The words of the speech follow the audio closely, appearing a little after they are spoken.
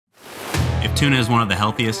If tuna is one of the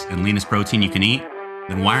healthiest and leanest protein you can eat,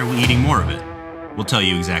 then why are we eating more of it? We'll tell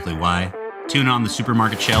you exactly why. Tuna on the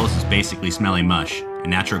supermarket shelves is basically smelly mush, and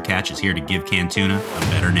Natural Catch is here to give canned tuna a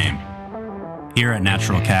better name. Here at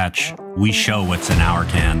Natural Catch, we show what's in our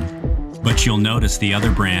can, but you'll notice the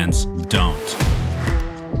other brands don't.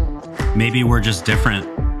 Maybe we're just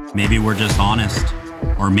different, maybe we're just honest,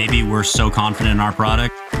 or maybe we're so confident in our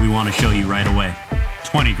product, we want to show you right away.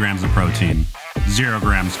 20 grams of protein, 0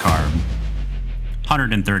 grams carb,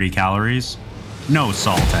 130 calories, no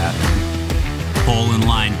salt added, pole and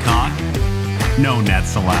line caught, no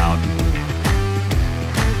nets allowed.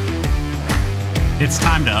 It's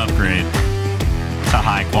time to upgrade to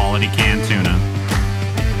high quality canned tuna.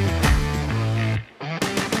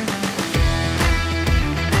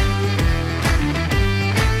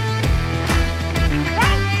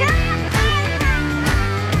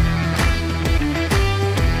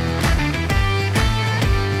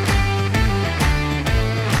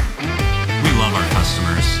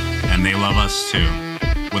 And they love us too.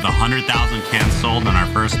 With 100,000 cans sold in our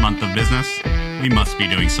first month of business, we must be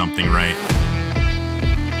doing something right.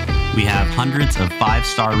 We have hundreds of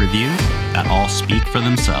 5-star reviews that all speak for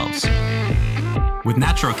themselves. With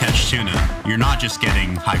Natural Catch Tuna, you're not just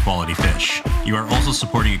getting high-quality fish. You are also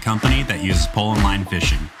supporting a company that uses pole and line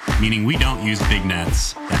fishing, meaning we don't use big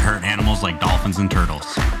nets that hurt animals like dolphins and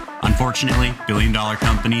turtles. Unfortunately, billion-dollar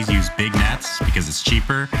companies use big nets because it's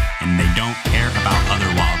cheaper and they don't care about other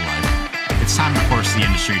wildlife. It's time to force the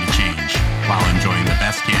industry to change while enjoying the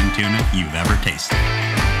best canned tuna you've ever tasted.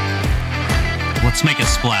 Let's make a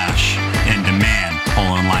splash and demand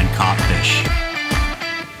pole and line caught fish.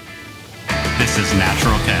 This is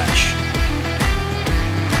Natural Catch.